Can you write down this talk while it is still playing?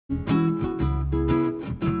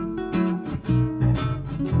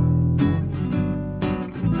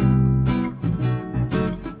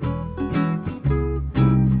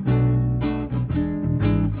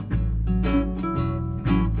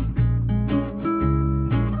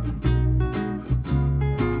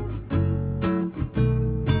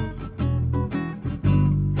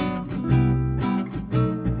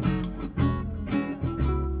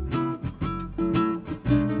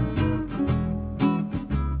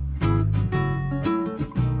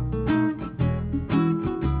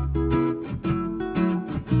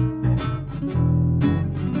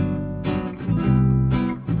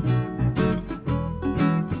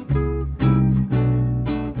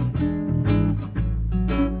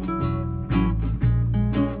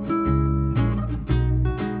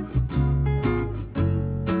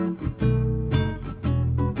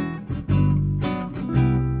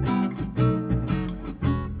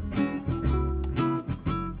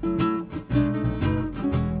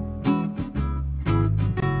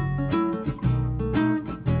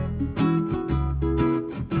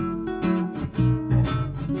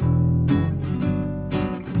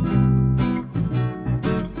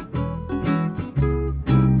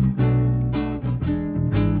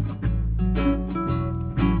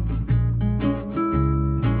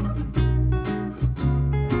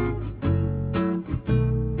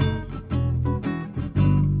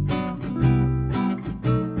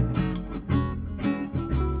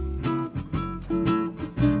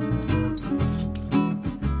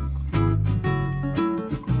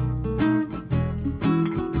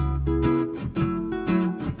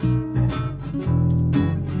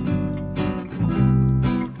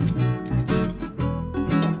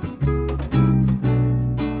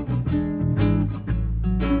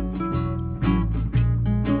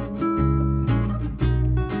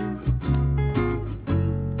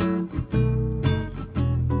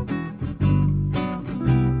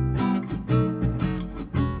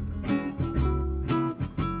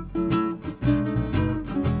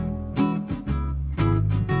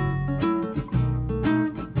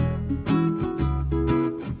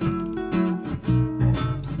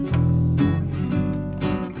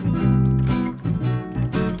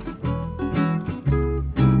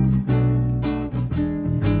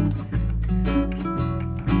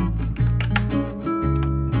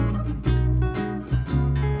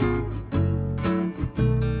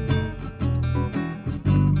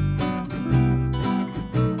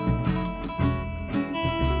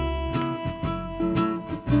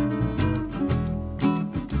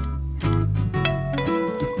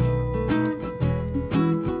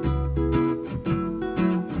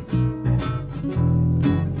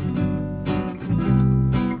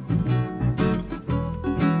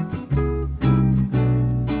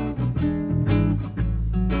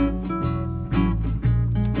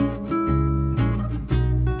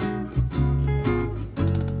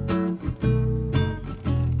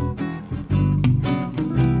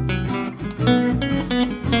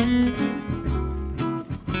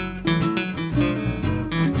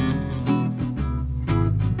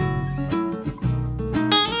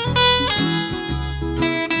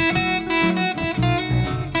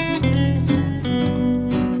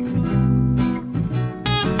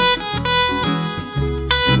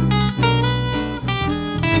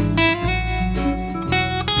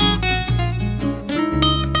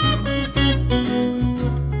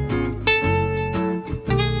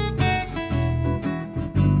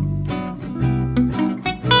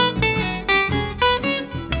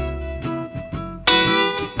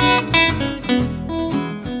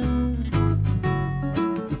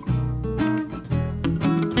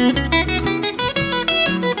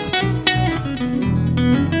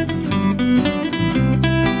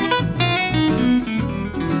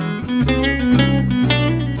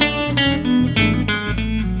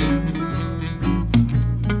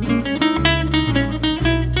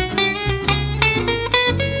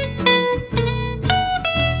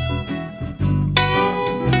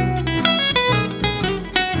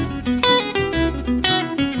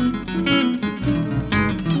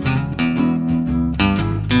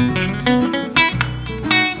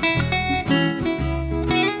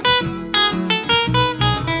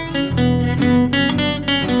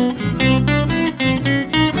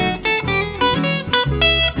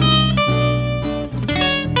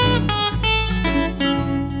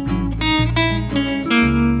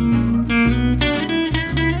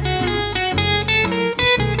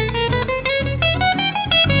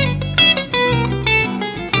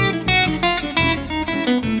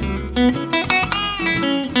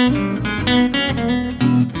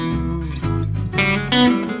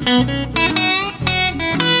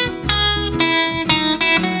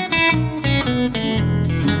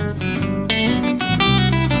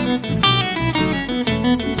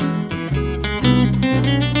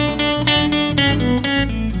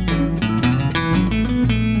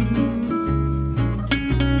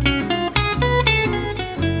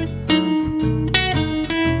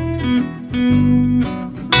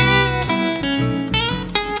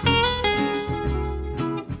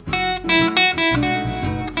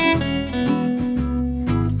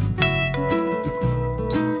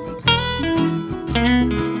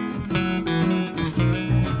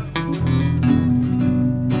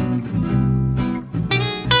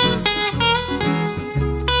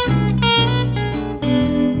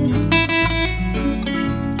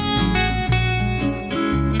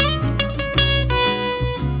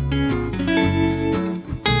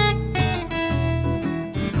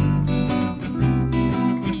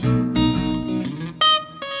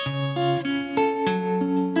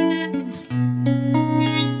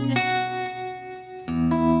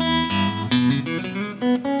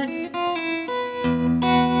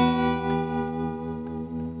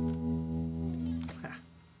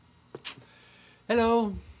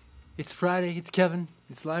Friday. It's Kevin.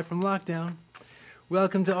 It's live from lockdown.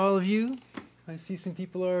 Welcome to all of you. I see some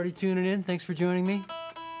people already tuning in. Thanks for joining me.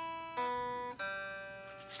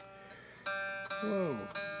 Whoa.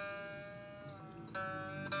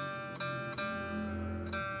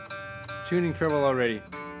 Tuning trouble already.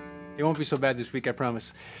 It won't be so bad this week, I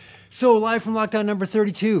promise. So, live from lockdown number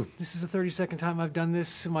 32. This is the 32nd time I've done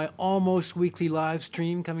this. My almost weekly live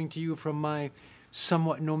stream coming to you from my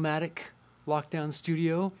somewhat nomadic lockdown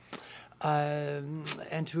studio.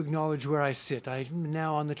 And to acknowledge where I sit. I'm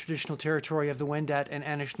now on the traditional territory of the Wendat and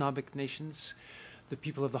Anishinaabeg nations, the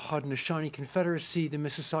people of the Haudenosaunee Confederacy, the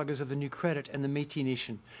Mississaugas of the New Credit, and the Métis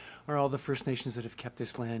Nation are all the First Nations that have kept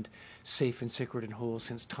this land safe and sacred and whole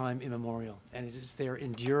since time immemorial. And it is their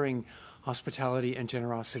enduring hospitality and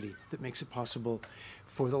generosity that makes it possible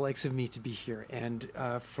for the likes of me to be here. And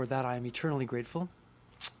for that I am eternally grateful.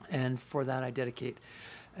 And for that I dedicate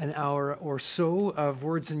an hour or so of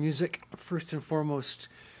words and music, first and foremost,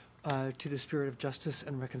 to the spirit of justice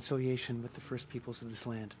and reconciliation with the first peoples of this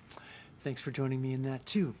land. Thanks for joining me in that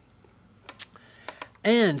too.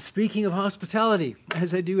 And speaking of hospitality,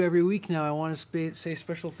 as I do every week now, I want to say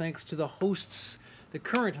special thanks to the hosts, the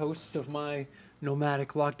current hosts of my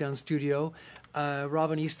nomadic lockdown studio,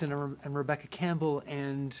 Robin Easton and Rebecca Campbell,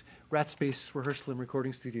 and Ratspace Rehearsal and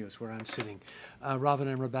Recording Studios, where I'm sitting. Robin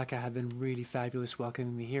and Rebecca have been really fabulous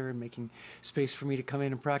welcoming me here and making space for me to come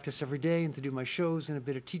in and practice every day and to do my shows and a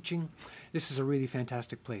bit of teaching. This is a really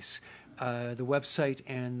fantastic place. The website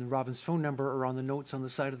and Robin's phone number are on the notes on the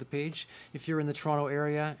side of the page. If you're in the Toronto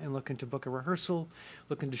area and looking to book a rehearsal,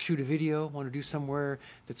 looking to shoot a video, want to do somewhere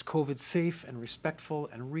that's COVID safe and respectful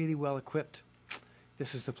and really well equipped,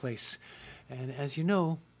 this is the place. And as you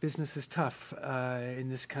know, business is tough in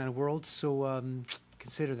this kind of world, so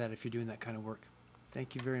consider that if you're doing that kind of work.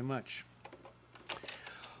 Thank you very much.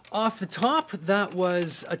 Off the top, that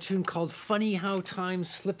was a tune called Funny How Time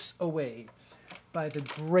Slips Away by the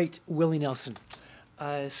great Willie Nelson.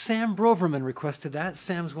 Sam Broverman requested that.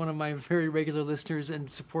 Sam's one of my very regular listeners and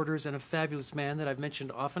supporters and a fabulous man that I've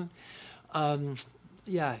mentioned often.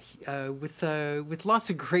 With lots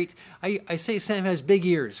of great... I say Sam has big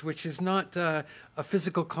ears, which is not a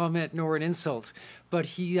physical comment nor an insult, but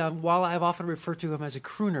he, while I've often referred to him as a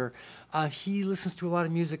crooner, he listens to a lot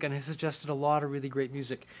of music and has suggested a lot of really great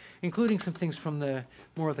music, including some things from the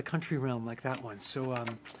more of the country realm like that one. So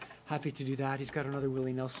happy to do that. He's got another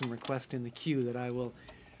Willie Nelson request in the queue that I will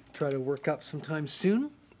try to work up sometime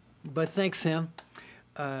soon. But thanks, Sam.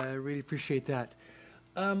 Really appreciate that.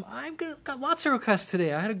 I've got lots of requests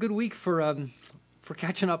today. I had a good week for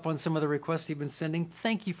catching up on some of the requests you've been sending.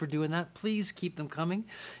 Thank you for doing that. Please keep them coming.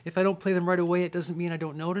 If I don't play them right away, it doesn't mean I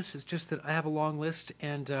don't notice. It's just that I have a long list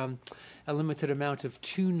and a limited amount of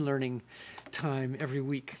tune learning time every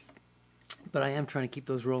week. But I am trying to keep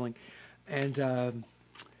those rolling. And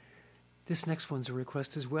this next one's a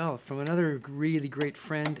request as well from another really great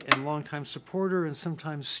friend and longtime supporter and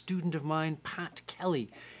sometimes student of mine, Pat Kelly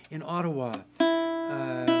in Ottawa.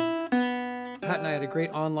 Pat and I had a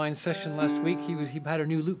great online session last week. He had a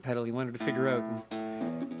new loop pedal he wanted to figure out.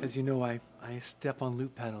 And as you know, I step on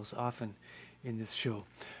loop pedals often in this show.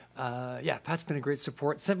 Pat's been a great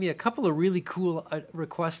support. Sent me a couple of really cool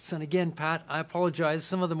requests. And again, Pat, I apologize.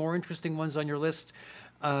 Some of the more interesting ones on your list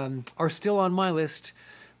are still on my list.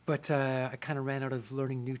 But I kind of ran out of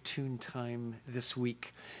learning new tune time this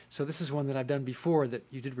week. So this is one that I've done before that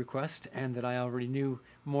you did request and that I already knew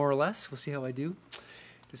more or less. We'll see how I do.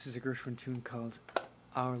 This is a Gershwin tune called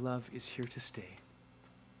Our Love Is Here to Stay.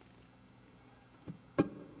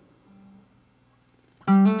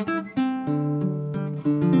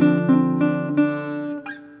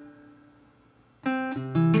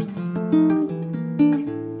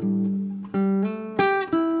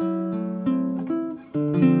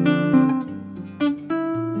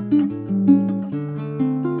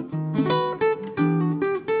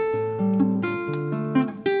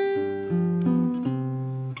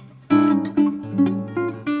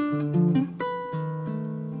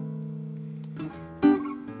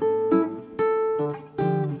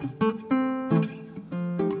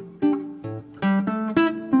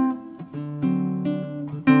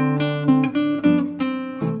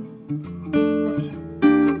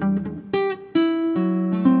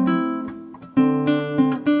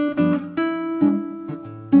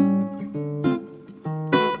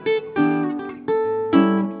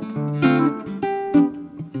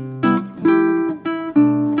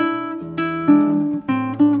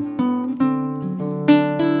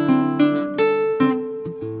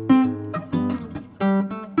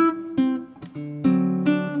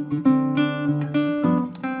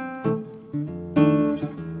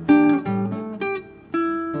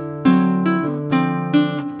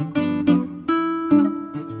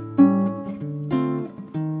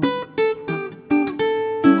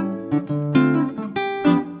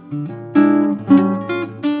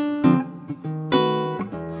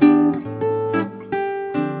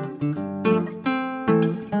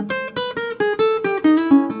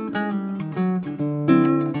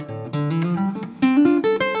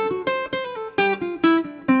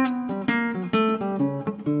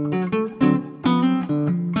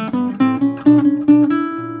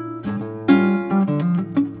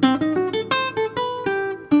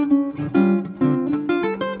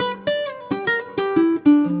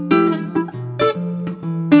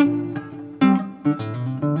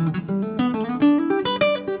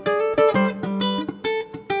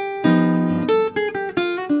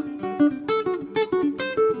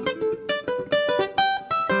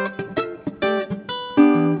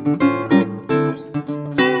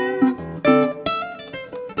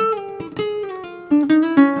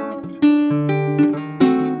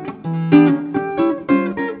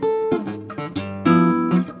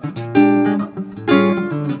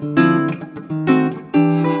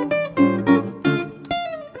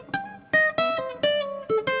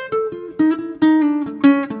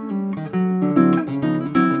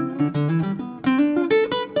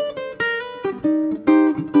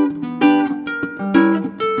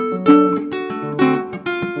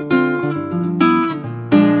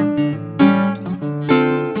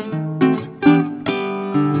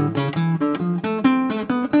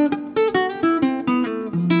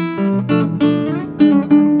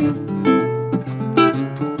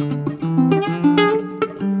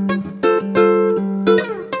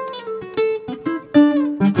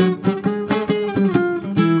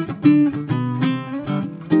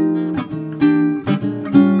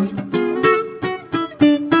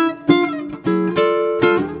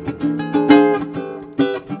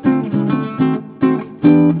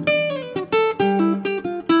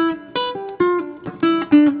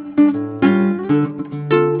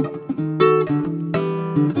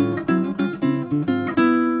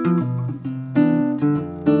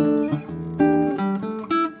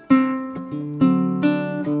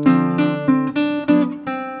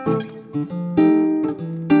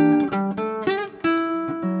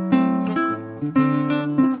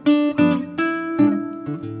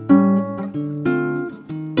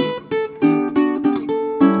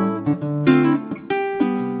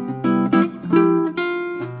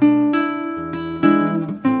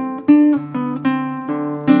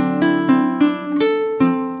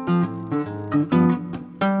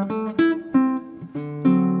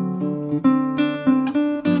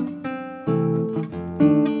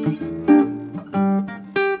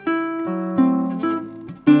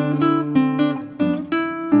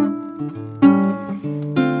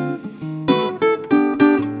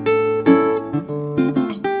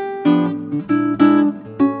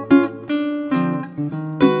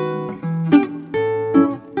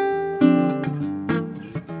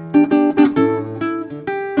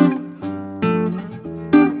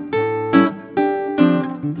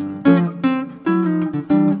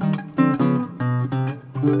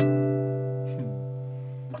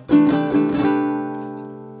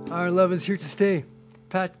 love is here to stay.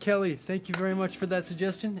 Pat Kelly, thank you very much for that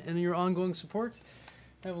suggestion and your ongoing support.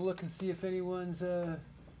 Have a look and see if anyone's, no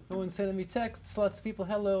one's sending me texts. Lots of people,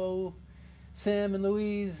 hello. Sam and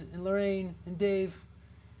Louise and Lorraine and Dave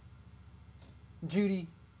and Judy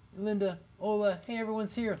and Linda, Ola. Hey,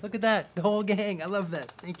 everyone's here. Look at that. The whole gang. I love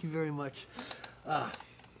that. Thank you very much.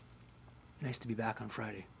 Nice to be back on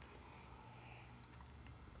Friday.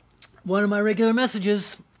 One of my regular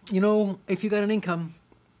messages, you know, if you got an income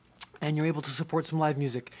and you're able to support some live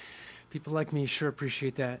music, people like me sure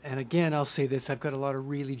appreciate that. And again, I'll say this, I've got a lot of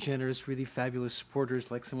really generous, really fabulous supporters,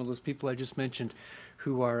 like some of those people I just mentioned,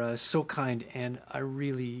 who are so kind, and I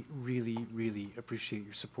really, really, really appreciate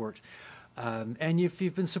your support. And if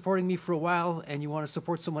you've been supporting me for a while and you want to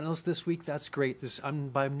support someone else this week, that's great. I'm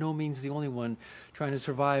by no means the only one trying to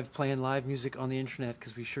survive playing live music on the internet,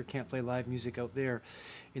 because we sure can't play live music out there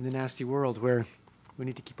in the nasty world where we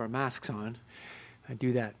need to keep our masks on. I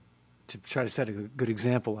do that to try to set a good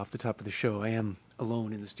example off the top of the show. I am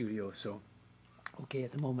alone in the studio, so okay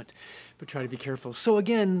at the moment, but try to be careful. So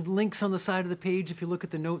again, links on the side of the page. If you look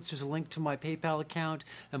at the notes, there's a link to my PayPal account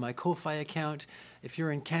and my Ko-Fi account. If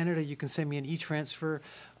you're in Canada, you can send me an e-transfer.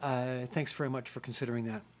 Thanks very much for considering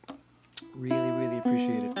that. Really, really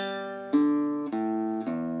appreciate it.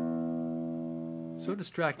 So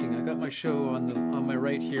distracting. I got my show on my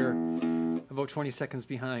right here, about 20 seconds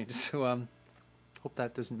behind. So hope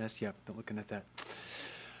that doesn't mess you up. Not looking at that.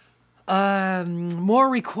 More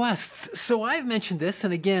requests. So I've mentioned this,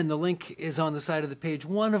 and again, the link is on the side of the page.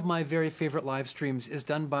 One of my very favorite live streams is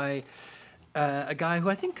done by a guy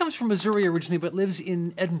who I think comes from Missouri originally, but lives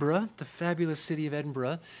in Edinburgh, the fabulous city of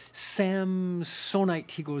Edinburgh. Sam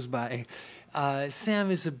Sonite, he goes by.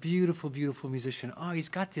 Sam is a beautiful, beautiful musician. Oh, he's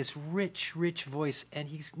got this rich, rich voice, and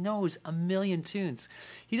he knows a million tunes.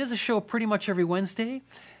 He does a show pretty much every Wednesday.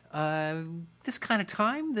 This kind of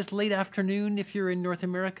time, this late afternoon if you're in North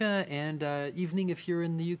America, and evening if you're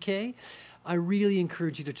in the UK. I really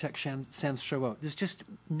encourage you to check Sam's show out. There's just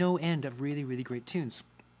no end of really, really great tunes.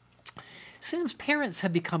 Sam's parents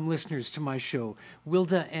have become listeners to my show,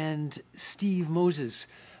 Wilda and Steve Moses.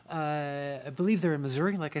 I believe they're in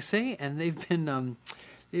Missouri, like I say, and they've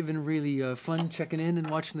been really fun checking in and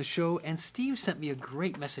watching the show. And Steve sent me a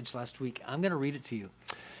great message last week. I'm going to read it to you.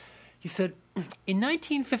 He said, in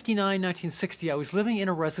 1959-1960, I was living in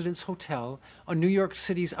a residence hotel on New York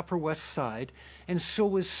City's Upper West Side, and so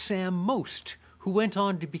was Sam Most, who went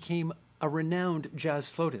on to become a renowned jazz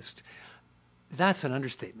flautist. That's an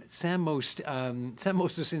understatement. Sam Most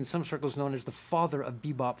is in some circles known as the father of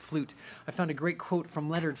bebop flute. I found a great quote from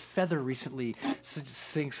Leonard Feather recently,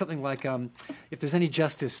 saying something like, if there's any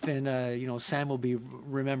justice, then Sam will be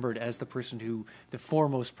remembered as the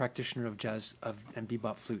foremost practitioner of jazz and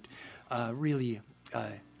bebop flute. Really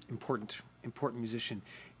important musician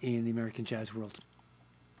in the American jazz world.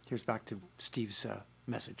 Here's back to Steve's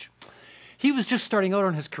message. He was just starting out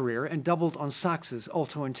on his career and doubled on saxes,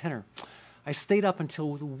 alto and tenor. I stayed up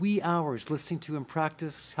until the wee hours listening to him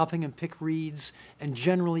practice, helping him pick reeds, and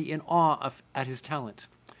generally in awe at his talent.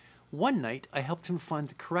 One night, I helped him find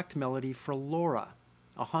the correct melody for Laura,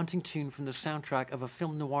 a haunting tune from the soundtrack of a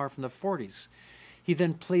film noir from the 40s. He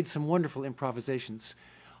then played some wonderful improvisations.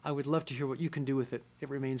 I would love to hear what you can do with it. It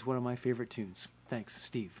remains one of my favorite tunes. Thanks,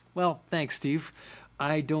 Steve. Well, thanks, Steve.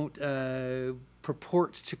 I don't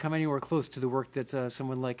purport to come anywhere close to the work that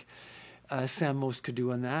someone like Sam Most could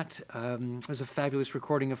do on that. There's a fabulous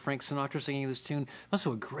recording of Frank Sinatra singing this tune.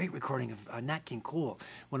 Also a great recording of Nat King Cole,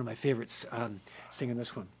 one of my favorites, singing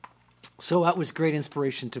this one. So that was great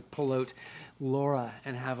inspiration to pull out Laura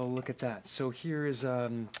and have a look at that. So here is,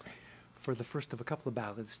 for the first of a couple of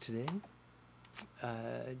ballads today,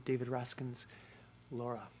 David Raskin's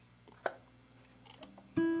Laura.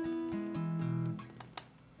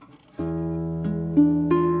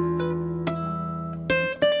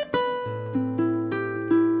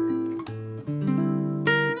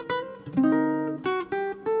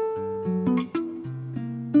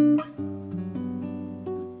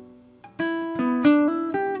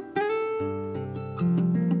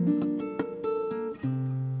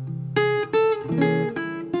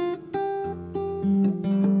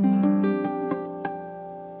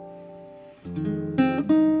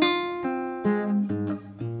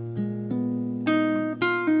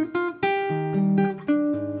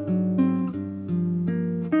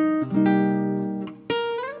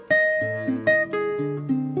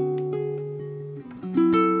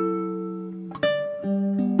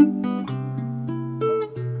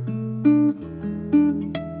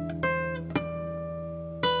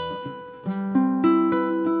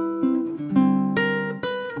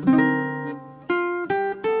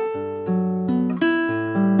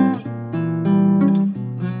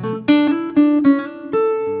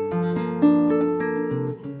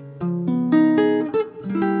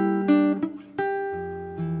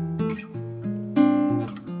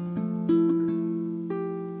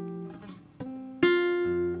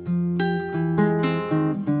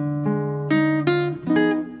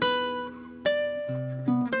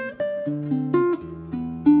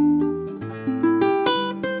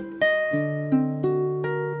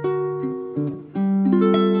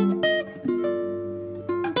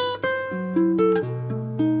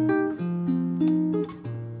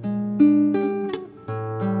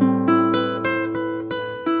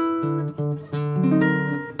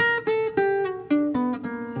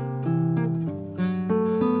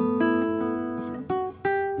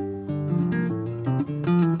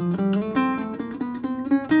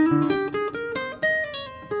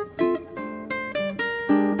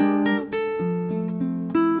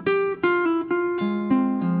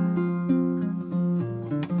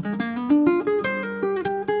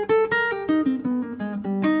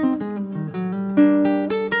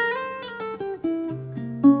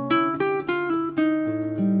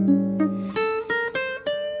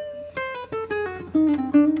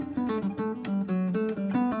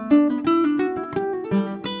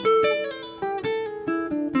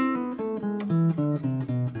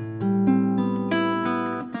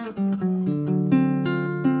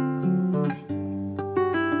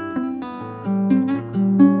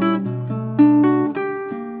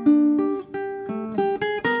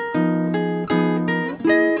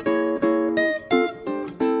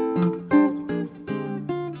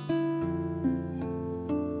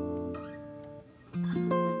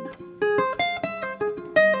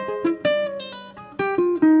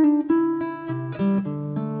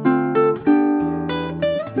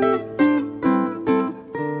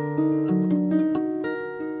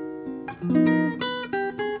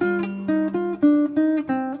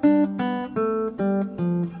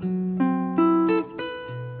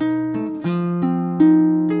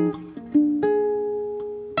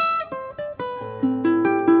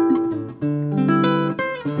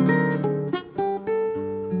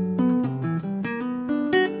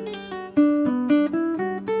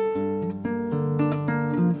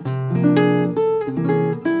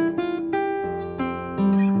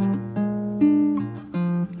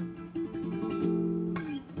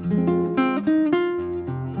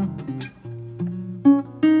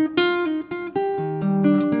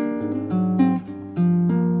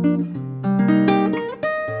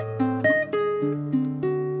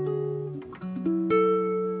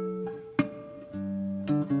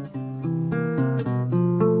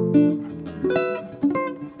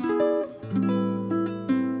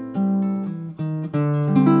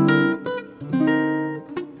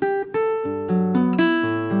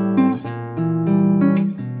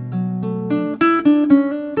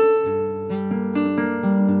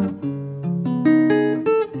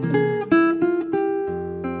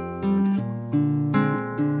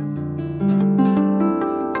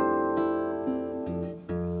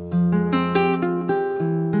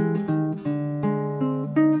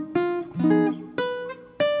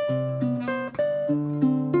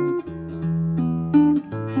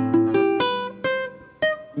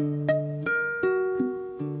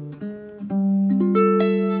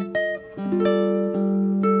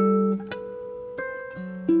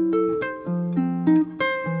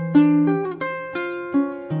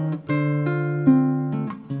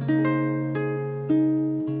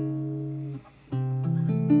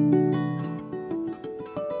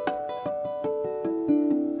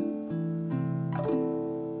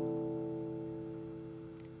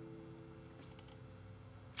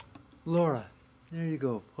 Laura, there you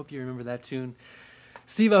go. Hope you remember that tune.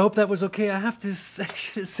 Steve, I hope that was okay. I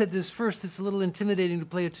should have said this first. It's a little intimidating to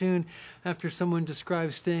play a tune after someone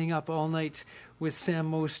describes staying up all night with Sam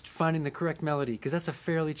Most finding the correct melody, because that's a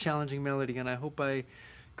fairly challenging melody, and I hope I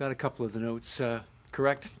got a couple of the notes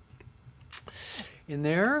correct in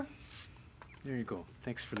there. There you go.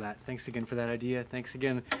 Thanks for that. Thanks again for that idea. Thanks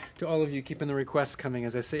again to all of you keeping the requests coming,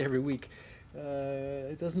 as I say every week.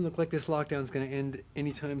 It doesn't look like this lockdown is going to end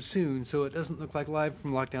anytime soon, so it doesn't look like Live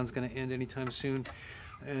from Lockdown is going to end anytime soon.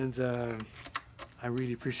 And I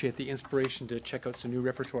really appreciate the inspiration to check out some new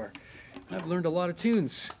repertoire. I've learned a lot of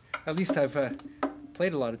tunes. At least I've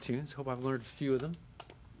played a lot of tunes. Hope I've learned a few of them.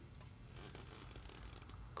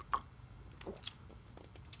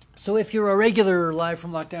 So if you're a regular Live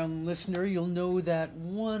from Lockdown listener, you'll know that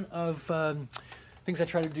one of things I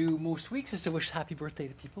try to do most weeks is to wish happy birthday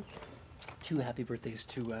to people. 2 happy birthdays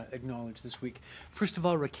to acknowledge this week. First of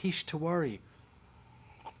all, Rakesh Tiwari.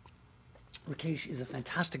 Rakesh is a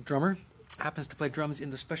fantastic drummer, happens to play drums in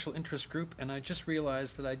the Special Interest Group, and I just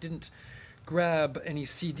realized that I didn't grab any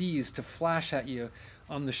CDs to flash at you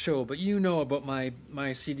on the show, but you know about my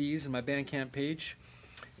CDs and my Bandcamp page,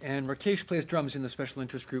 and Rakesh plays drums in the Special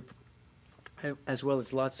Interest Group, as well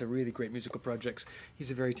as lots of really great musical projects. He's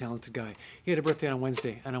a very talented guy. He had a birthday on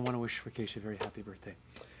Wednesday, and I want to wish Rakesh a very happy birthday.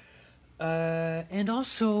 And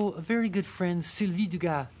also a very good friend, Sylvie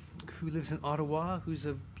Dugas, who lives in Ottawa, who's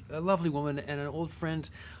a lovely woman and an old friend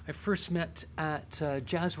I first met at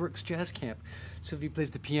Jazzworks Jazz Camp. Sylvie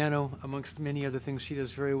plays the piano, amongst many other things she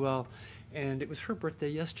does very well. And it was her birthday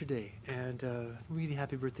yesterday. And really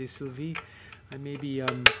happy birthday, Sylvie. I may be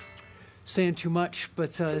saying too much,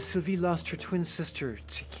 but Sylvie lost her twin sister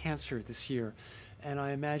to cancer this year. And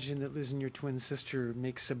I imagine that losing your twin sister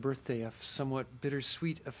makes a birthday a somewhat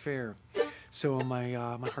bittersweet affair. So my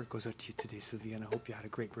heart goes out to you today, Sylvie, and I hope you had a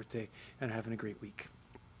great birthday and are having a great week.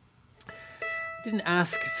 I didn't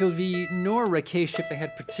ask Sylvie nor Rakesh if they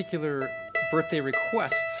had particular birthday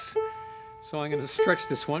requests, so I'm going to stretch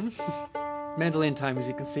this one. Mandolin time, as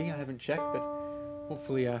you can see. I haven't checked, but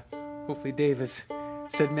hopefully Dave has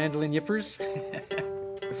said mandolin yippers.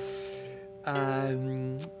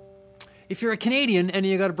 If you're a Canadian and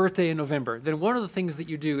you got a birthday in November, then one of the things that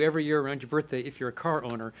you do every year around your birthday, if you're a car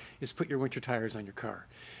owner, is put your winter tires on your car.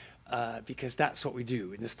 Because that's what we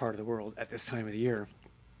do in this part of the world at this time of the year,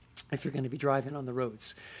 if you're going to be driving on the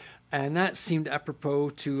roads. And that seemed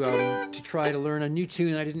apropos to try to learn a new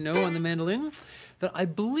tune I didn't know on the mandolin that I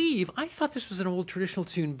thought this was an old traditional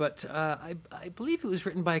tune, but I believe it was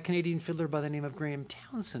written by a Canadian fiddler by the name of Graham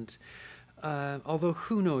Townsend. Although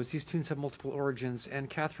who knows, these tunes have multiple origins, and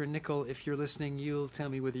Catherine Nicol, if you're listening, you'll tell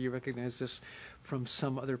me whether you recognize this from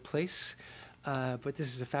some other place. But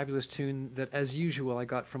this is a fabulous tune that, as usual, I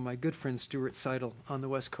got from my good friend Stuart Seidel on the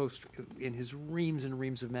West Coast in his reams and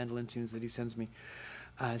reams of mandolin tunes that he sends me.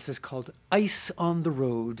 This is called Ice on the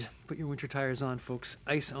Road. Put your winter tires on, folks.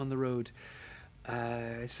 Ice on the Road.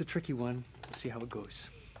 It's a tricky one. Let's see how it goes.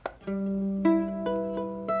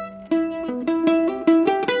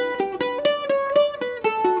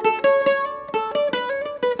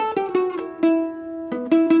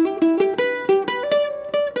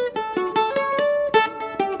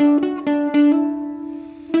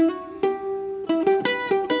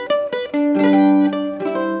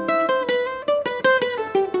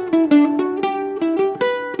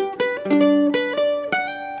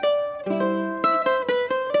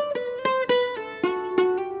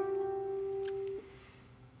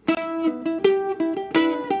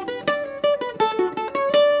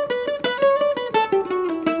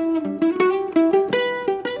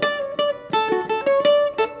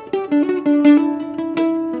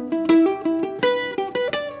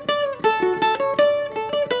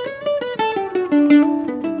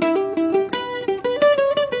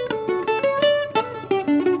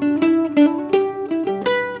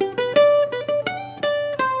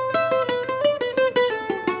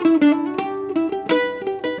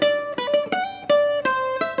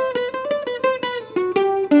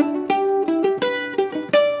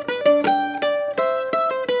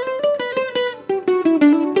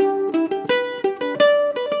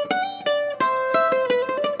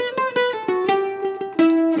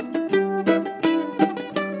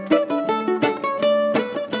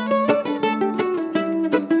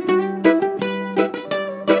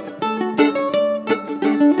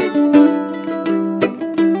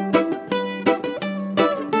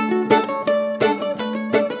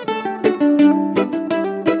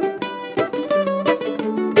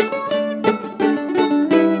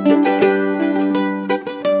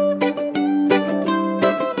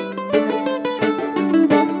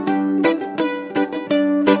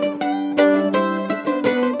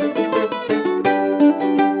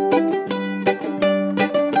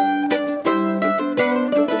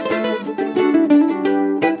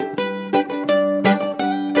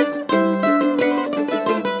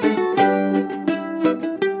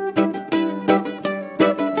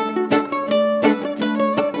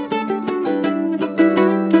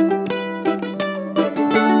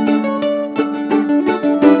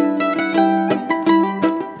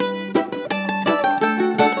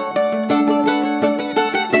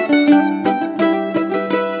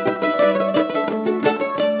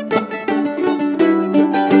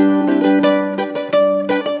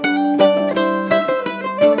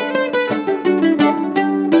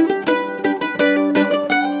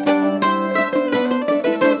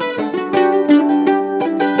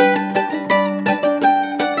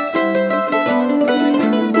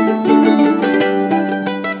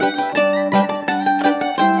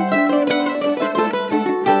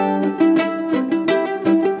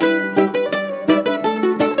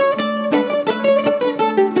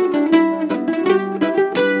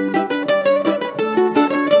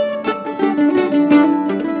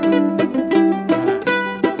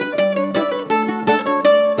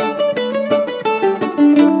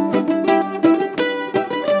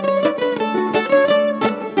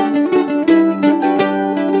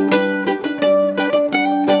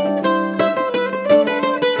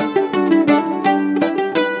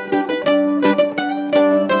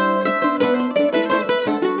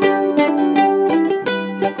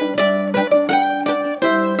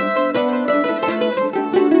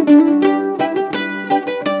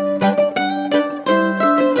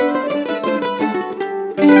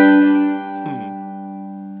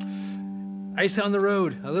 Ice on the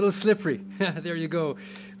Road, a little slippery. There you go.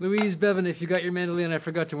 Louise Bevan, if you got your mandolin, I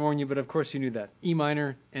forgot to warn you, but of course you knew that. E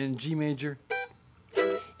minor and G major.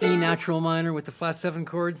 E natural minor with the flat 7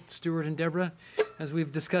 chord, Stuart and Deborah, as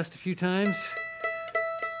we've discussed a few times.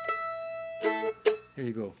 There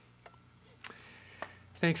you go.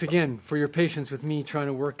 Thanks again for your patience with me trying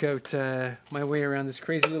to work out my way around this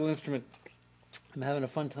crazy little instrument. I'm having a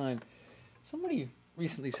fun time. Somebody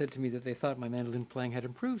recently said to me that they thought my mandolin playing had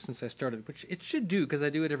improved since I started, which it should do because I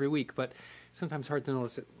do it every week, but sometimes hard to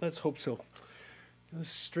notice it. Let's hope so. Those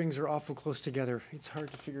strings are awful close together. It's hard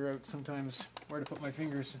to figure out sometimes where to put my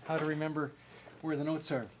fingers, how to remember where the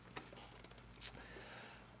notes are.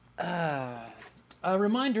 A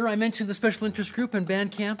reminder, I mentioned the special interest group and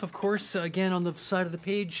Bandcamp, of course. Again, on the side of the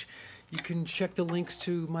page, you can check the links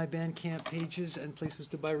to my Bandcamp pages and places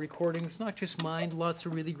to buy recordings. Not just mine, lots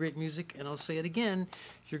of really great music. And I'll say it again,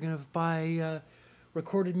 if you're going to buy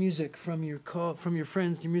recorded music from your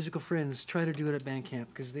friends, your musical friends, try to do it at Bandcamp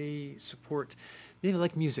because they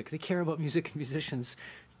like music. They care about music and musicians.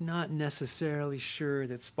 Not necessarily sure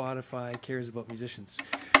that Spotify cares about musicians.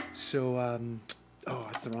 So, oh,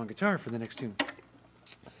 that's the wrong guitar for the next tune.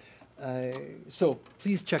 So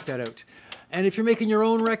please check that out. And if you're making your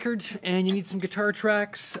own record and you need some guitar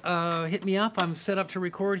tracks, hit me up. I'm set up to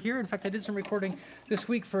record here. In fact, I did some recording this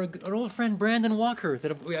week for an old friend, Brandon Walker,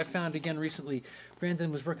 that I found again recently.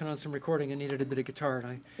 Brandon was working on some recording and needed a bit of guitar.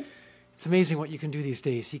 And it's amazing what you can do these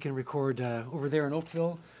days. He can record over there in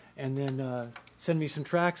Oakville and then send me some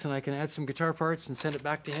tracks and I can add some guitar parts and send it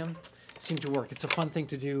back to him. It seemed to work. It's a fun thing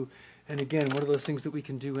to do. And again, one of those things that we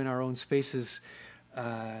can do in our own spaces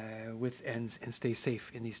and stay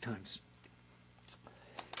safe in these times.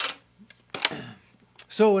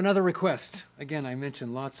 So another request. Again, I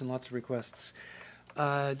mentioned lots and lots of requests.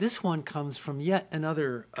 This one comes from yet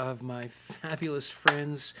another of my fabulous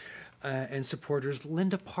friends and supporters,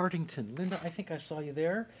 Linda Partington. Linda, I think I saw you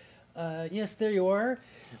there. Yes, there you are.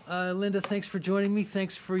 Linda, thanks for joining me.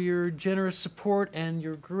 Thanks for your generous support and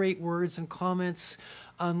your great words and comments.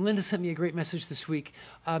 Linda sent me a great message this week.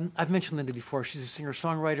 I've mentioned Linda before. She's a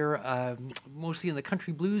singer-songwriter, mostly in the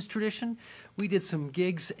country blues tradition. We did some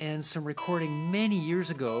gigs and some recording many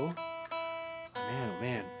years ago. Man, oh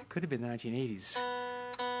man, it could have been the 1980s.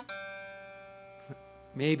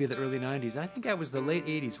 Maybe the early 90s. I think that was the late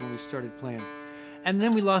 80s when we started playing. And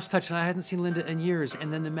then we lost touch, and I hadn't seen Linda in years.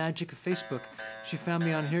 And then the magic of Facebook. She found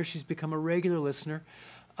me on here. She's become a regular listener.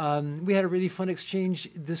 We had a really fun exchange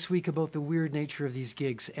this week about the weird nature of these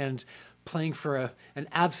gigs, and playing for an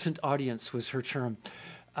absent audience was her term.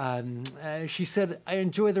 She said, I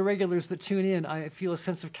enjoy the regulars that tune in. I feel a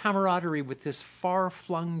sense of camaraderie with this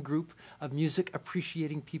far-flung group of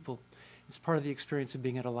music-appreciating people. It's part of the experience of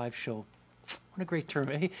being at a live show. What a great term,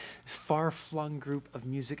 eh? This far-flung group of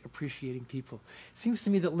music-appreciating people. It seems to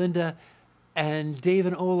me that Linda and Dave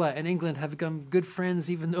and Ola in England have become good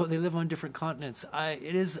friends, even though they live on different continents.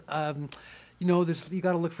 You know, you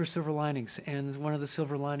got to look for silver linings, and one of the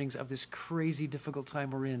silver linings of this crazy, difficult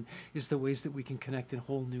time we're in is the ways that we can connect in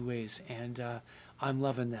whole new ways, and I'm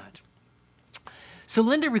loving that. So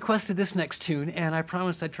Linda requested this next tune, and I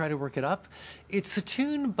promised I'd try to work it up. It's a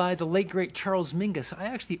tune by the late, great Charles Mingus. I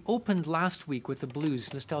actually opened last week with the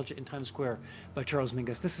blues, Nostalgia in Times Square by Charles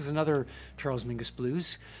Mingus. This is another Charles Mingus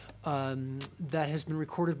blues that has been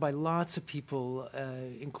recorded by lots of people,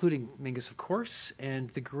 including Mingus, of course, and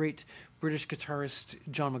the great British guitarist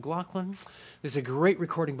John McLaughlin. There's a great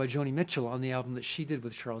recording by Joni Mitchell on the album that she did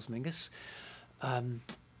with Charles Mingus.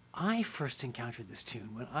 I first encountered this tune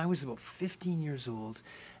when I was about 15 years old,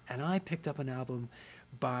 and I picked up an album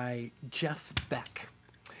by Jeff Beck,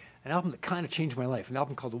 an album that kind of changed my life, an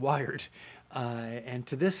album called Wired. And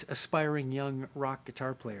to this aspiring young rock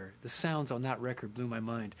guitar player, the sounds on that record blew my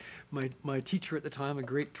mind. My teacher at the time, a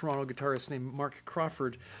great Toronto guitarist named Mark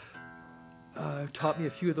Crawford, taught me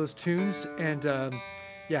a few of those tunes, and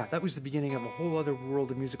yeah, that was the beginning of a whole other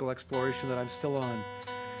world of musical exploration that I'm still on.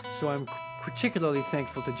 So I'm particularly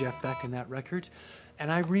thankful to Jeff Beck and that record.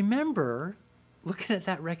 And I remember looking at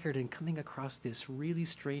that record and coming across this really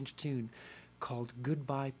strange tune called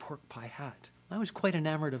Goodbye Pork Pie Hat. I was quite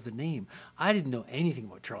enamored of the name. I didn't know anything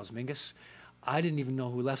about Charles Mingus. I didn't even know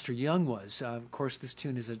who Lester Young was. Of course, this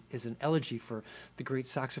tune is an elegy for the great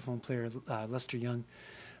saxophone player Lester Young.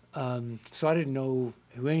 So I didn't know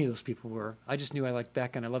who any of those people were. I just knew I liked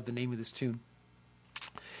Beck and I loved the name of this tune.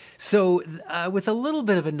 So with a little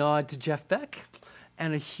bit of a nod to Jeff Beck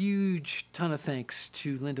and a huge ton of thanks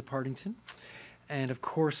to Linda Partington, and of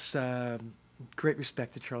course, great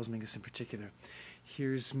respect to Charles Mingus in particular,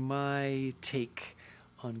 here's my take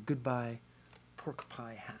on Goodbye Pork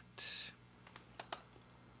Pie Hat.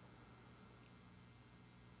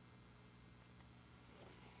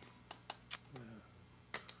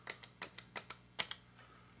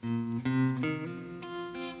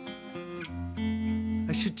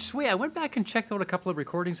 I should swear, I went back and checked out a couple of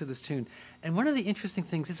recordings of this tune, and one of the interesting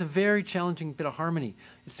things, it's a very challenging bit of harmony.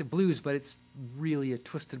 It's a blues, but it's really a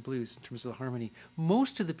twisted blues in terms of the harmony.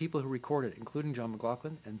 Most of the people who record it, including John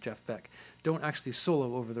McLaughlin and Jeff Beck, don't actually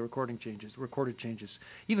solo over the recorded changes.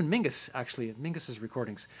 Even Mingus, actually, Mingus's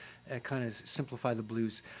recordings kind of simplify the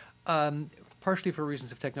blues. Partially for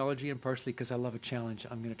reasons of technology and partially because I love a challenge.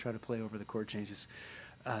 I'm going to try to play over the chord changes.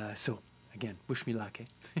 So, again, wish me luck,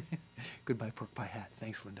 eh? Goodbye, pork pie hat.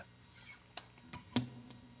 Thanks, Linda.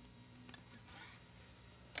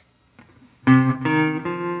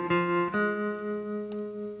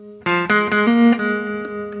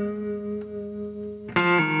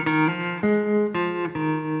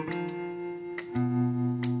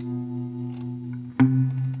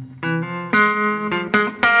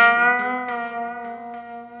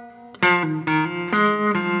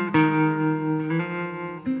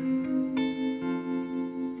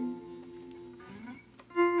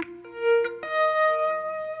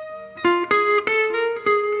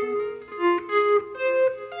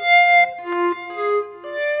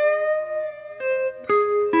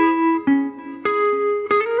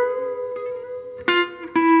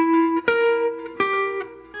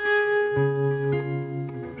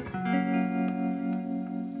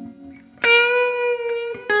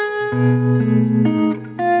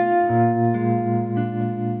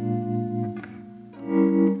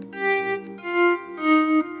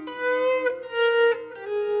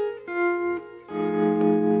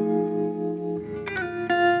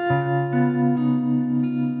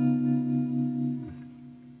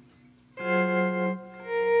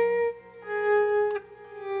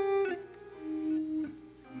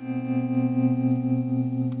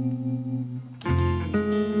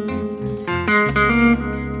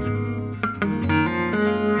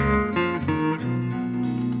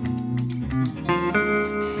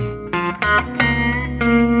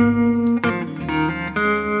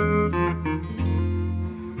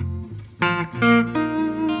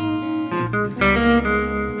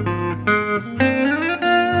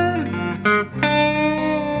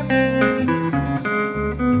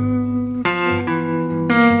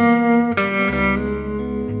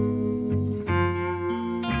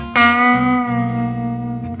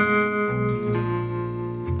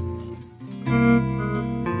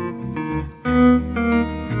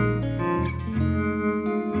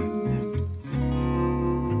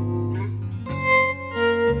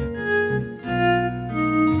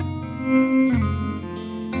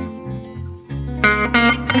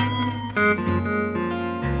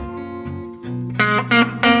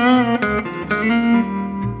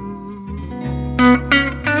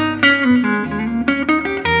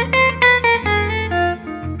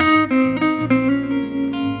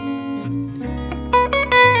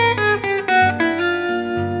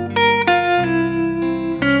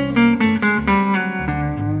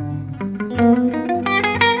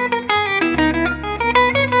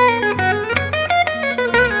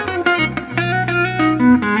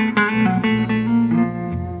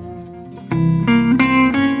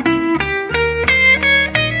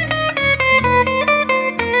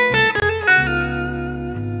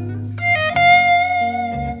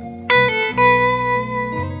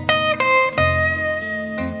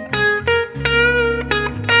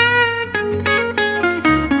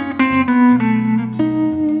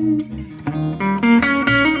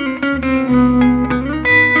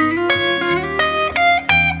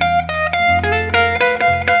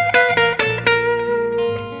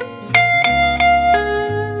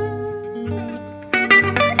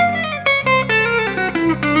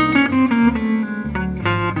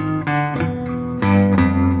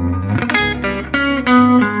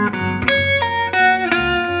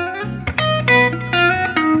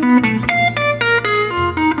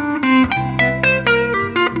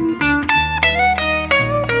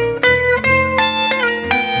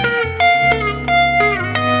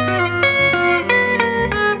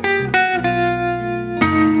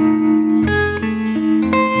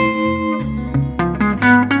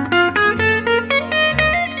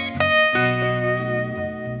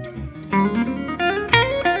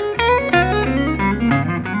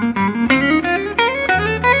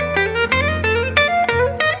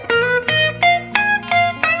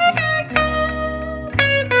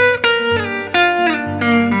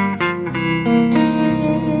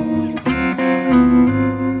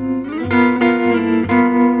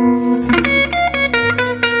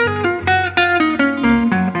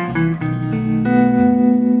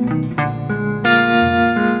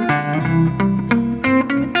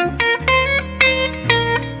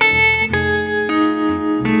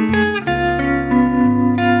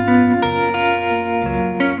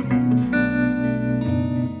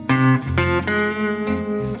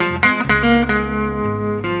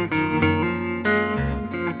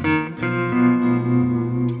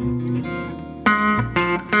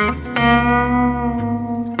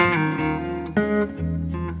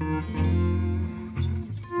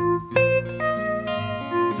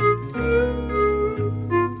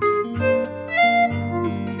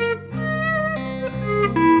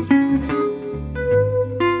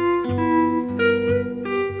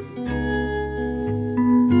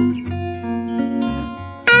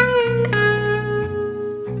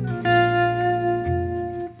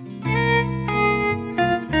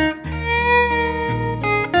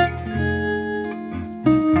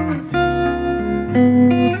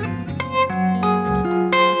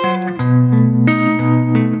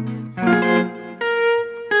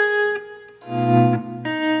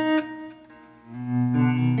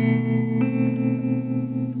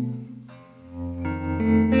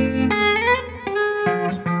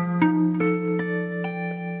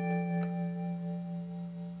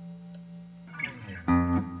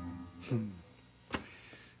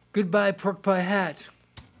 Goodbye, Pork Pie Hat.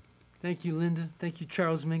 Thank you, Linda. Thank you,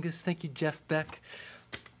 Charles Mingus. Thank you, Jeff Beck.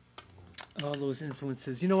 All those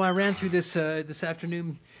influences. You know, I ran through this this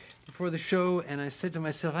afternoon before the show, and I said to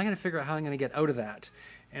myself, I'm going to figure out how I'm going to get out of that.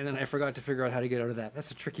 And then I forgot to figure out how to get out of that.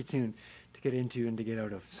 That's a tricky tune to get into and to get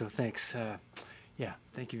out of. So thanks. Yeah,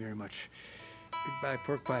 thank you very much. Goodbye,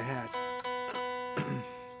 Pork Pie Hat.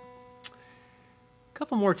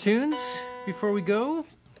 Couple more tunes before we go.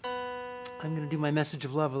 I'm going to do my message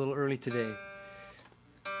of love a little early today.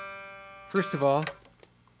 First of all,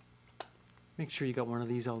 make sure you got one of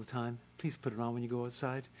these all the time. Please put it on when you go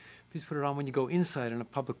outside. Please put it on when you go inside in a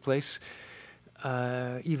public place.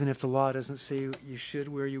 Even if the law doesn't say you should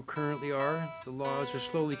where you currently are. The laws are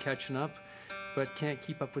slowly catching up, but can't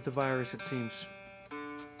keep up with the virus, it seems.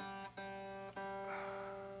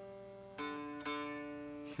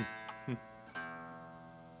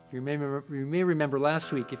 You may remember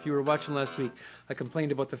last week, if you were watching last week, I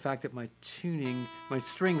complained about the fact that my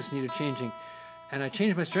strings needed changing. And I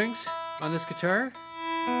changed my strings on this guitar.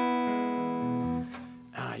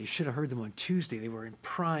 You should have heard them on Tuesday. They were in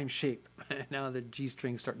prime shape. Now the G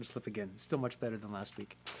string's starting to slip again. Still much better than last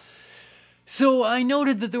week. So I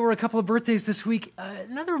noted that there were a couple of birthdays this week.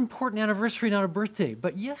 Another important anniversary, not a birthday,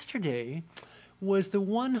 but yesterday was the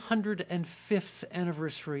 105th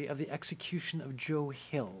anniversary of the execution of Joe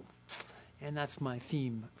Hill. And that's my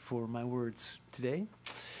theme for my words today.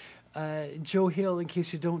 Joe Hill, in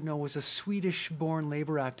case you don't know, was a Swedish-born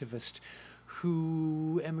labor activist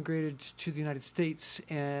who emigrated to the United States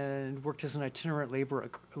and worked as an itinerant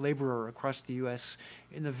laborer across the U.S.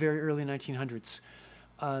 in the very early 1900s.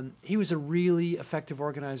 He was a really effective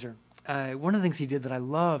organizer. One of the things he did that I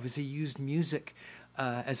love is he used music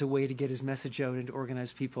as a way to get his message out and to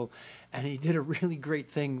organize people. And he did a really great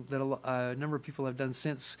thing that a number of people have done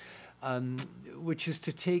since, which is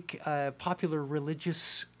to take popular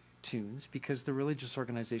religious tunes, because the religious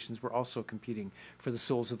organizations were also competing for the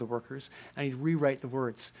souls of the workers, and he'd rewrite the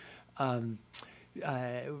words.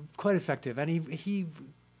 Quite effective. And he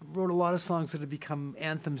wrote a lot of songs that have become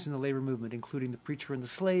anthems in the labor movement, including The Preacher and the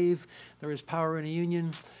Slave, There Is Power in a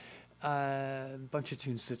Union, a bunch of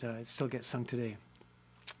tunes that still get sung today.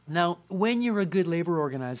 Now, when you're a good labor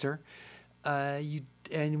organizer,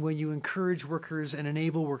 and when you encourage workers and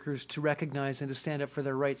enable workers to recognize and to stand up for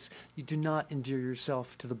their rights, you do not endear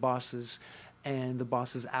yourself to the bosses and the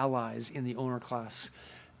bosses' allies in the owner class.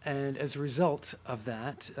 And as a result of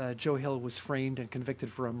that, Joe Hill was framed and convicted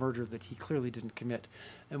for a murder that he clearly didn't commit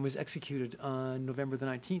and was executed on November the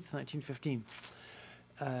 19th, 1915.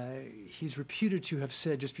 He's reputed to have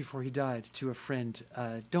said just before he died to a friend,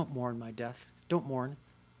 "Don't mourn my death. Don't mourn.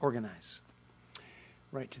 Organize."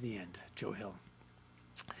 Right to the end, Joe Hill.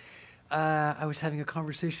 I was having a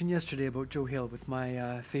conversation yesterday about Joe Hill with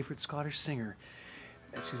my favorite Scottish singer,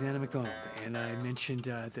 Susanna MacDonald, and I mentioned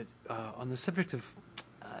that on the subject of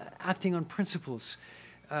acting on principles,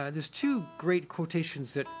 there's two great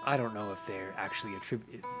quotations that I don't know if they're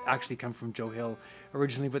actually come from Joe Hill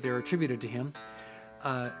originally, but they're attributed to him,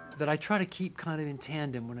 that I try to keep kind of in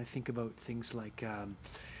tandem when I think about things like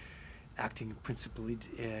acting principally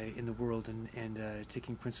in the world and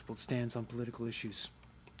taking principled stands on political issues.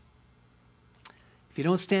 If you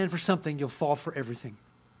don't stand for something, you'll fall for everything.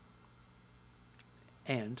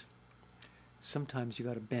 And sometimes you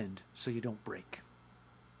got to bend so you don't break.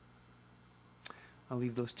 I'll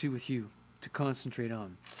leave those two with you to concentrate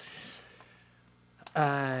on.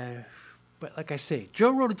 But like I say,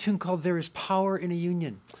 Joe wrote a tune called There Is Power in a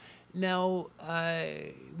Union. Now,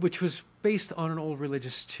 which was based on an old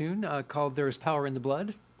religious tune called There Is Power in the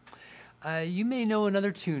Blood. You may know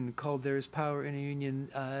another tune called There Is Power in a Union,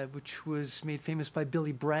 which was made famous by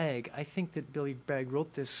Billy Bragg. I think that Billy Bragg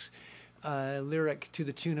wrote this lyric to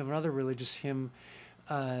the tune of another religious hymn,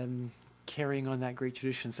 carrying on that great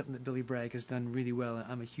tradition, something that Billy Bragg has done really well.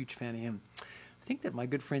 I'm a huge fan of him. I think that my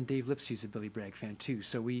good friend Dave Lipsey is a Billy Bragg fan too.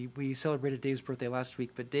 So we celebrated Dave's birthday last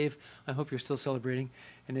week. But Dave, I hope you're still celebrating.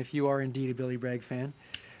 And if you are indeed a Billy Bragg fan,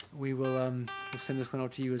 we will we'll send this one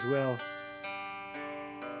out to you as well.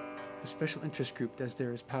 The Special Interest Group does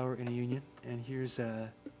There Is Power in a Union, and here's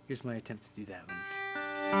my attempt to do that one.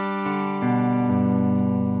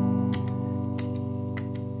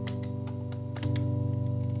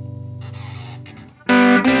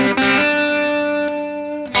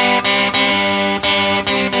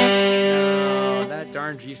 Oh, that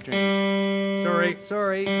darn G string.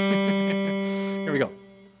 Sorry. Here we go.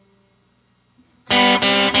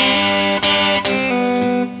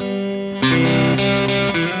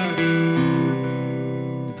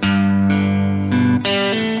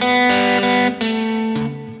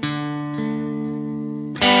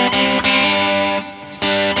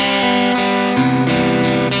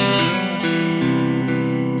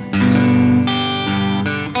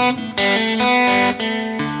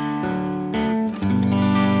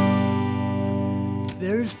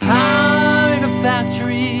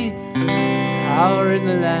 power in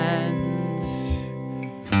the land,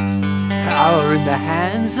 power in the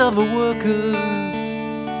hands of a worker.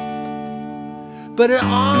 But it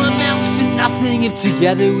all amounts to nothing if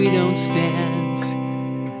together we don't stand.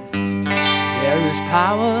 There is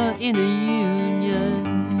power in a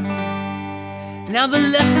union. Now the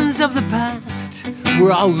lessons of the past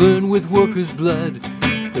we're all learned with workers' blood.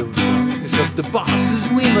 The wages of the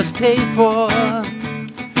bosses we must pay for,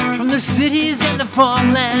 from the cities and the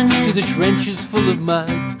farmlands to the trenches full of mud.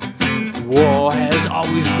 War has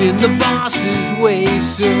always been the boss's way,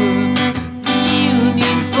 sir. The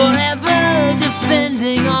union forever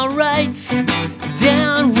defending our rights.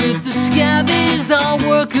 Down with the scabbies, our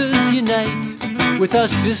workers unite. With our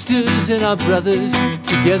sisters and our brothers,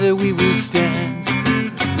 together we will stand.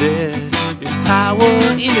 There is power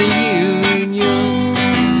in a union.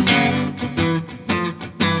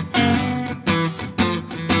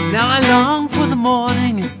 Now I long for the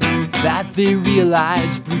morning that they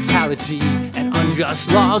realize brutality and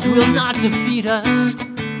unjust laws will not defeat us.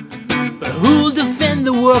 But who'll defend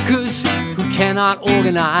the workers who cannot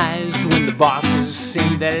organize when the bosses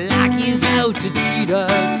send their lackeys out to cheat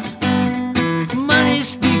us? Money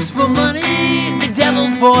speaks for money, the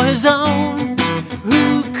devil for his own.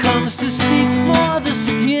 Who comes to speak for the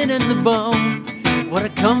skin and the bone? What a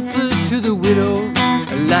comfort to the widow,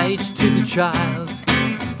 a light to the child.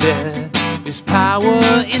 There is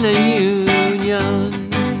power in a union.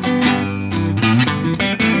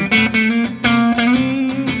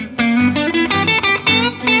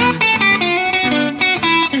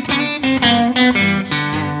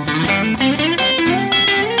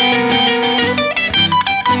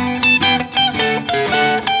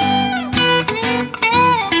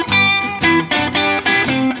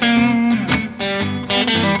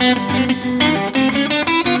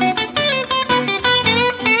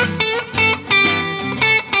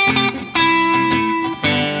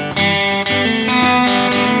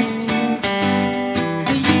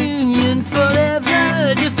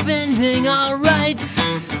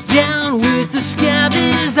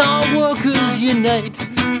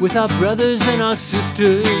 With our brothers and our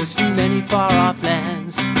sisters from many far-off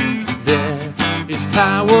lands. There is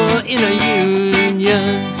power in a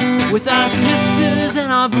union. With our sisters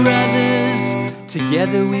and our brothers,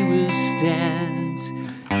 together we will stand.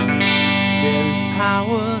 There is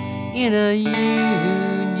power in a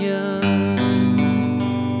union.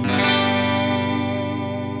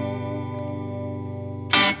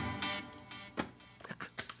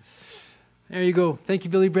 There you go. Thank you,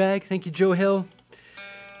 Billy Bragg. Thank you, Joe Hill.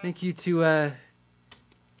 Thank you to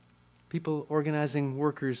people organizing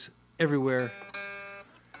workers everywhere.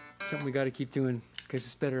 Something we got to keep doing because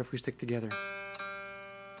it's better if we stick together.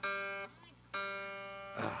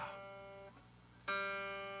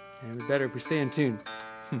 And it's better if we stay in tune.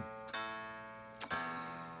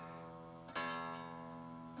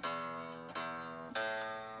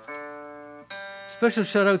 Special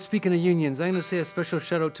shout out, speaking of unions, I'm going to say a special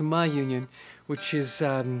shout out to my union, which is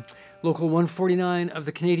Local 149 of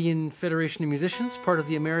the Canadian Federation of Musicians, part of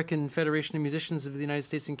the American Federation of Musicians of the United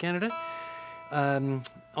States and Canada,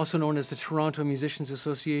 also known as the Toronto Musicians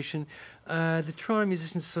Association. The Toronto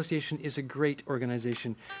Musicians Association is a great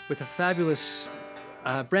organization with a fabulous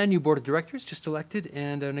brand new board of directors just elected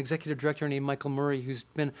and an executive director named Michael Murray, who's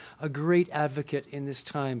been a great advocate in this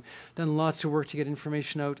time, done lots of work to get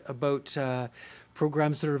information out about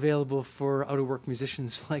programs that are available for out-of-work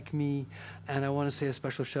musicians like me, and I want to say a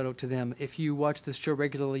special shout-out to them. If you watch this show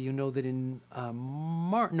regularly, you know that in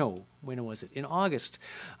in August,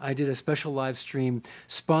 I did a special live stream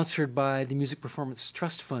sponsored by the Music Performance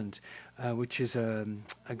Trust Fund, which is a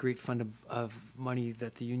great fund of money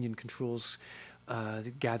that the union controls,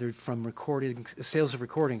 gathered from sales of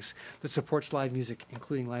recordings that supports live music,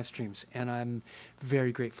 including live streams. And I'm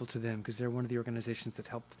very grateful to them because they're one of the organizations that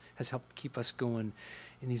has helped keep us going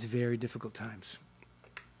in these very difficult times.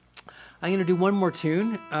 I'm going to do one more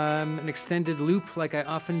tune, an extended loop like I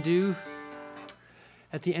often do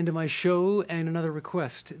at the end of my show, and another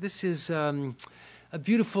request. This is a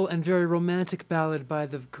beautiful and very romantic ballad by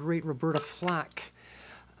the great Roberta Flack,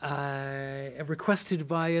 requested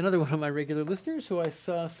by another one of my regular listeners who I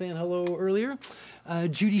saw saying hello earlier,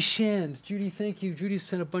 Judy Shand. Judy, thank you. Judy's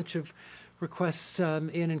sent a bunch of requests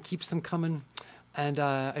in and keeps them coming, and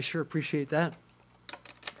I sure appreciate that.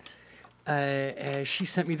 She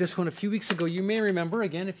sent me this one a few weeks ago. You may remember,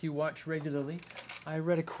 again, if you watch regularly, I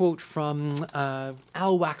read a quote from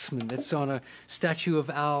Al Waxman. It's on a statue of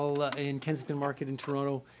Al in Kensington Market in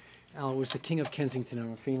Toronto. Al was the King of Kensington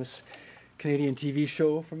on a famous Canadian TV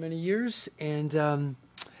show for many years. And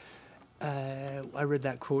I read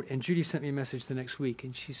that quote, and Judy sent me a message the next week,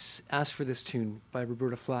 and she asked for this tune by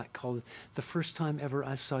Roberta Flack called "The First Time Ever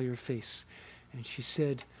I Saw Your Face." And she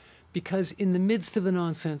said, because in the midst of the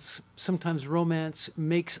nonsense, sometimes romance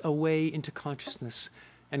makes a way into consciousness,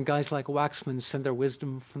 and guys like Waxman send their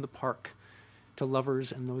wisdom from the park to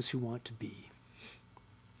lovers and those who want to be.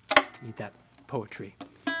 Eat that poetry.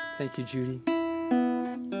 Thank you, Judy.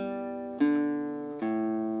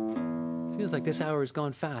 Feels like this hour has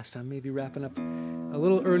gone fast. I may be wrapping up a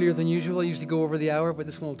little earlier than usual. I usually go over the hour, but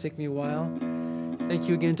this one will take me a while. Thank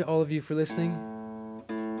you again to all of you for listening.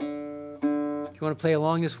 If you want to play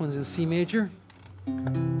along, this one's in C major.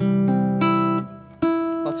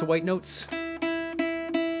 Lots of white notes.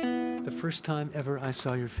 The first time ever I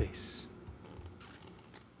saw your face.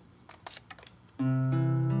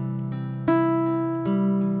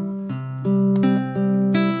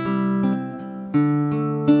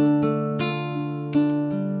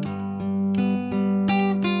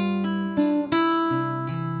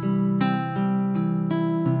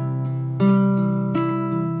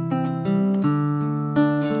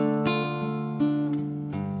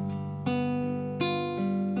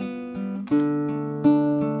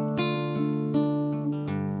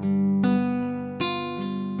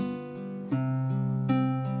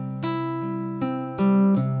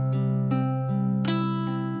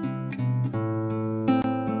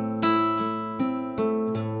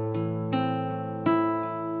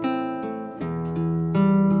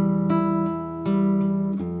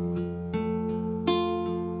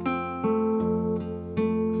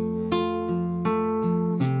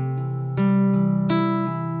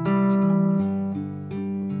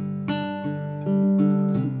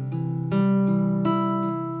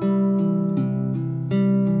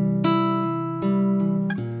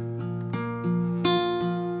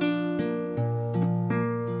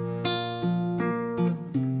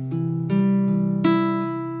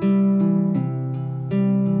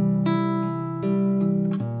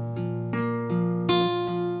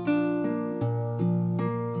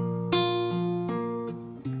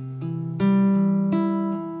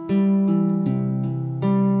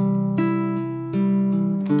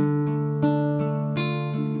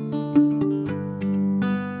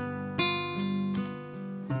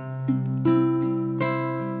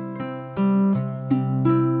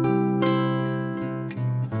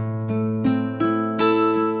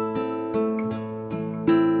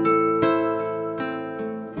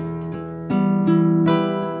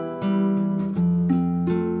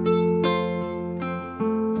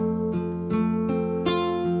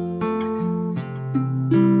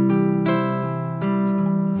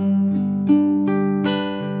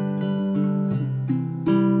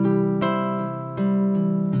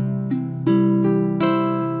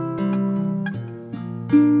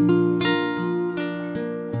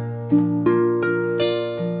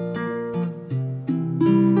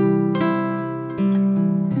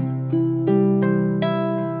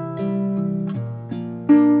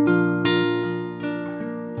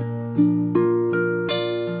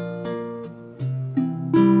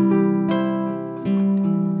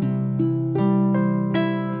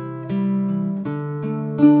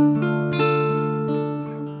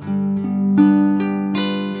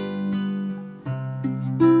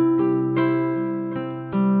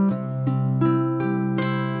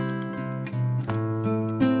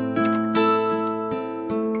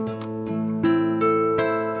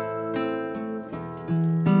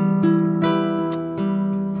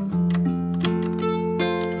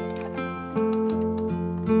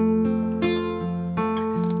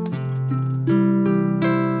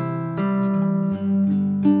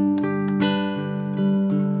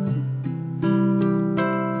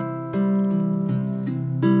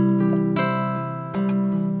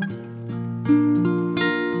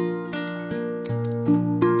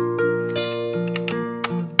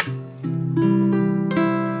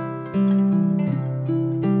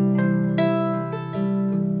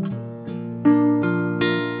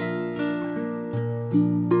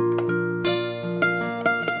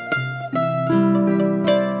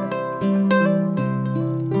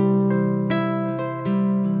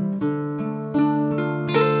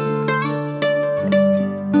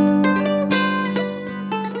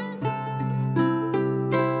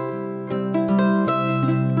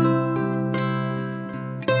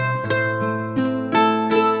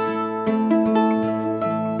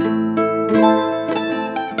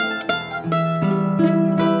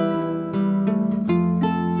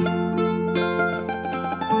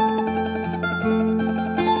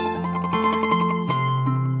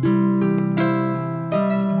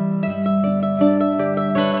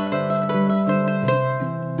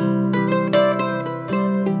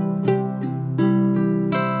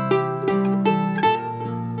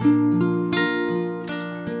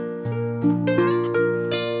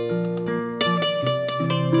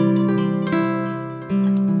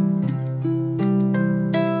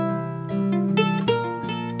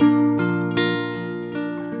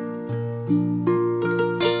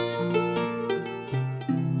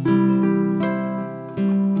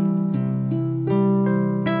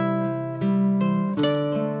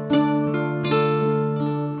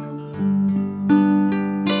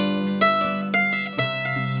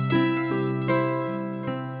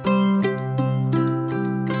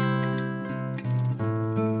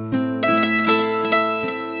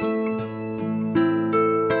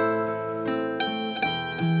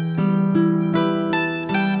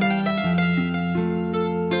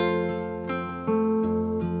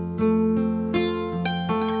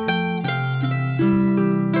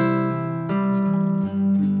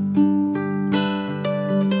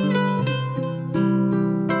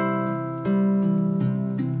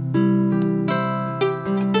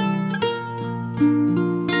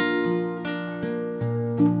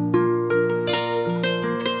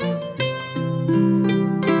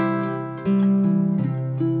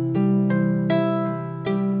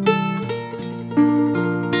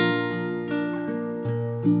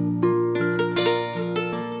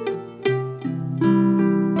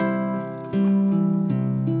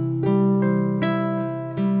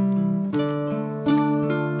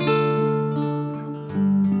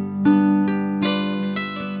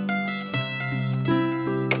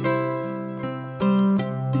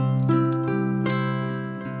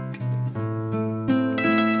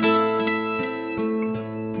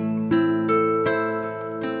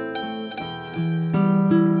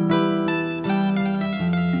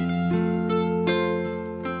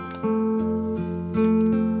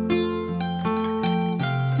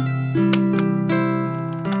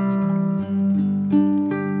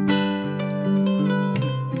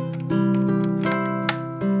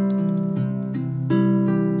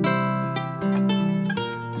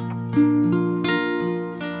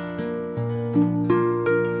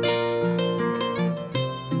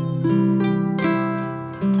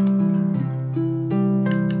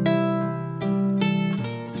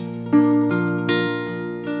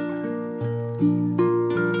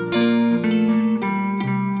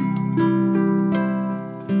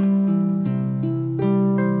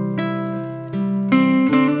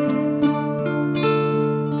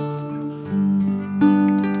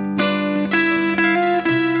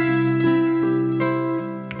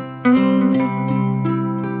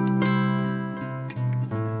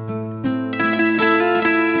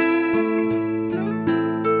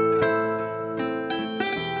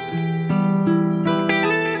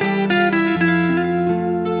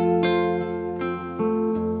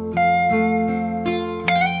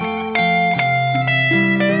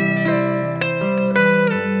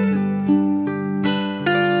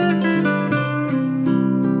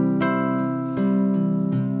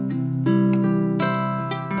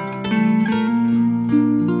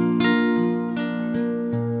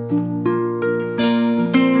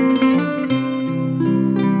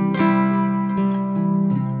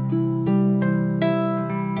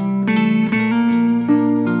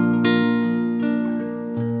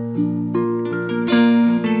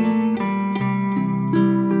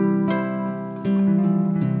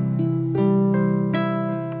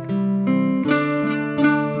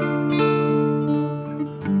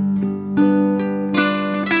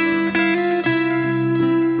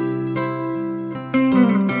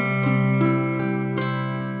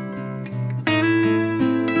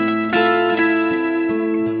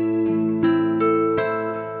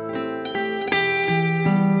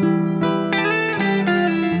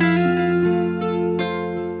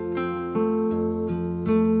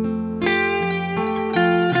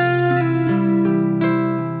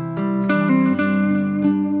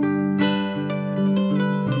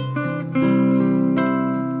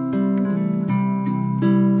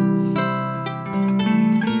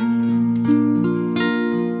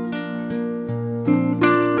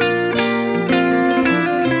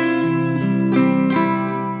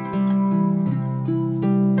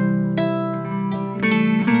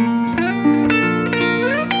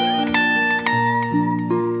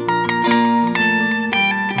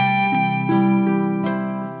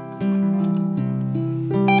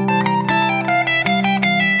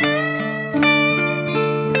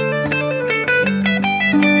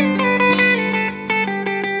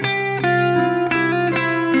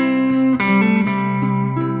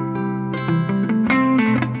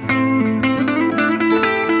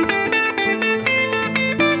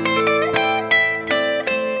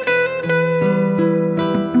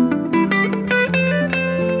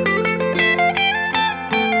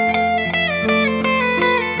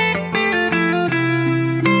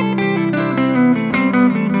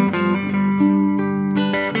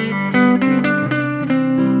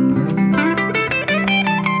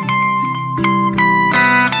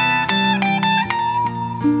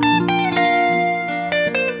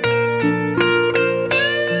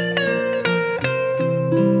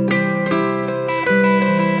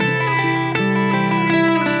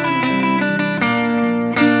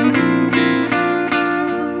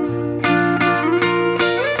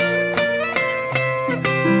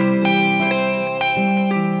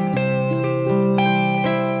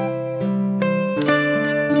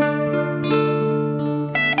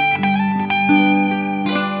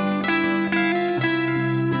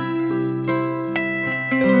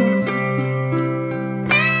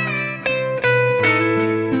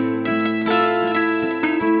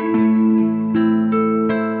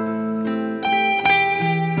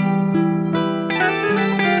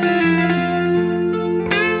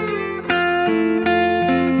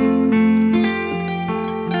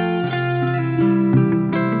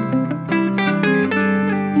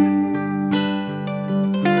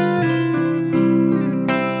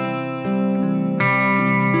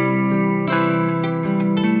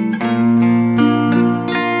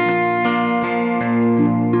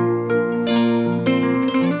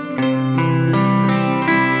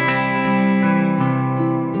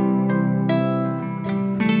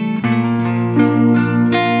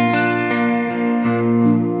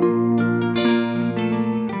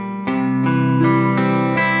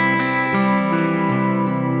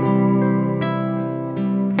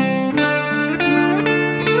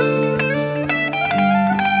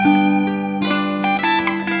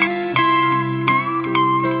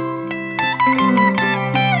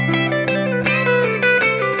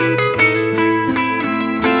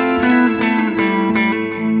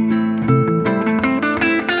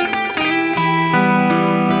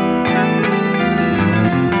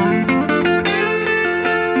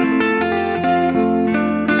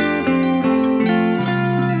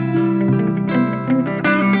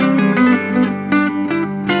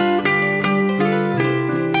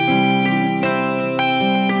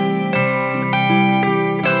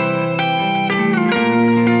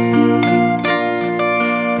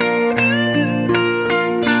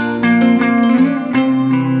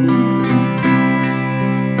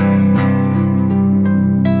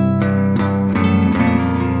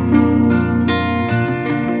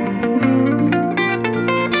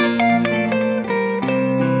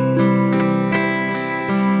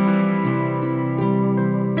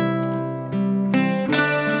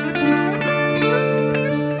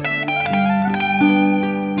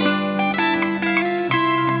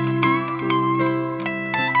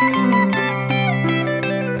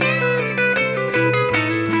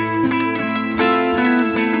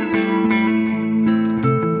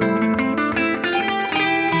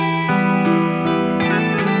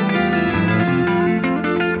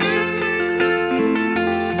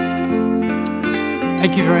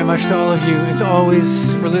 Thank you very much to all of you, as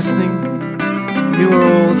always, for listening. New or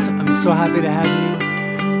old, I'm so happy to have you.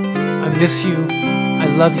 I miss you. I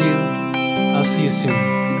love you. I'll see you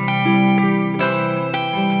soon.